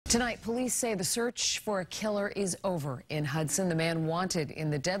Tonight, police say the search for a killer is over in Hudson. The man wanted in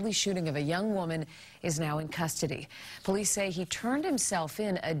the deadly shooting of a young woman is now in custody. Police say he turned himself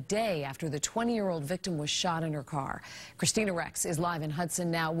in a day after the 20-year-old victim was shot in her car. Kristina Rex is live in Hudson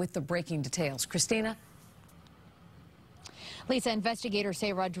now with the breaking details. Kristina? Lisa, investigators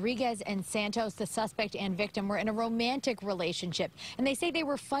say Rodriguez and Santos, the suspect and victim, were in a romantic relationship, and they say they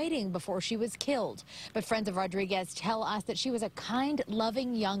were fighting before she was killed. But friends of Rodriguez tell us that she was a kind,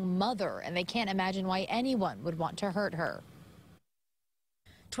 loving young mother, and they can't imagine why anyone would want to hurt her.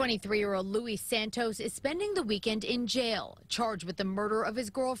 23-year-old Luis Santos is spending the weekend in jail, charged with the murder of his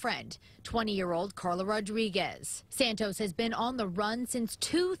girlfriend, 20-year-old Carla Rodriguez. Santos has been on the run since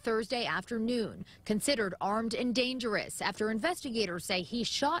Thursday afternoon, considered armed and dangerous after investigators say he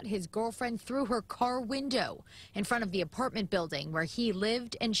shot his girlfriend through her car window in front of the apartment building where he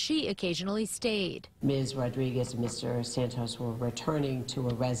lived and she occasionally stayed. Ms. Rodriguez and Mr. Santos were returning to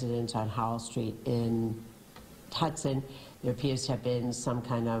a residence on Howell Street in Hudson. There appears to have been some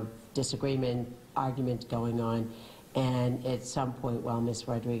kind of disagreement, argument going on, and at some point while Ms.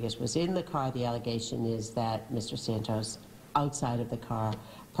 Rodriguez was in the car, the allegation is that Mr. Santos, outside of the car,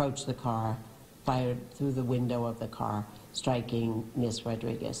 approached the car, fired through the window of the car, striking Ms.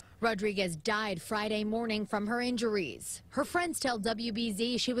 Rodriguez. Rodriguez died Friday morning from her injuries. Her friends tell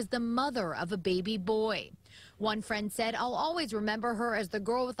WBZ she was the mother of a baby boy. One friend said, "I'll always remember her as the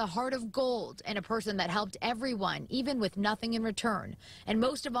girl with a heart of gold and a person that helped everyone, even with nothing in return. And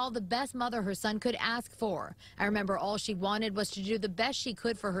most of all, the best mother her son could ask for. I remember all she wanted was to do the best she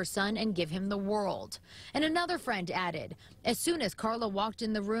could for her son and give him the world." And another friend added, "As soon as Carla walked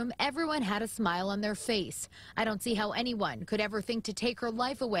in the room, everyone had a smile on their face. I don't see how anyone could ever think to take her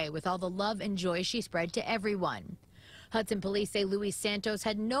life away with all the love and joy she spread to everyone." Hudson police say Luis Santos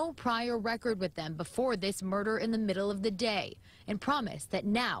had no prior record with them before this murder in the middle of the day and promise that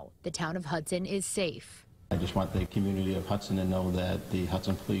now the town of Hudson is safe. I just want the community of Hudson to know that the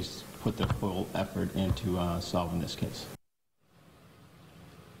Hudson police put their full effort into solving this case.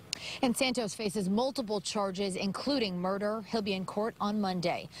 And Santos faces multiple charges, including murder. He'll be in court on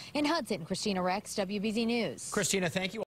Monday. In Hudson, Kristina Rex, WBZ News. Kristina, thank you.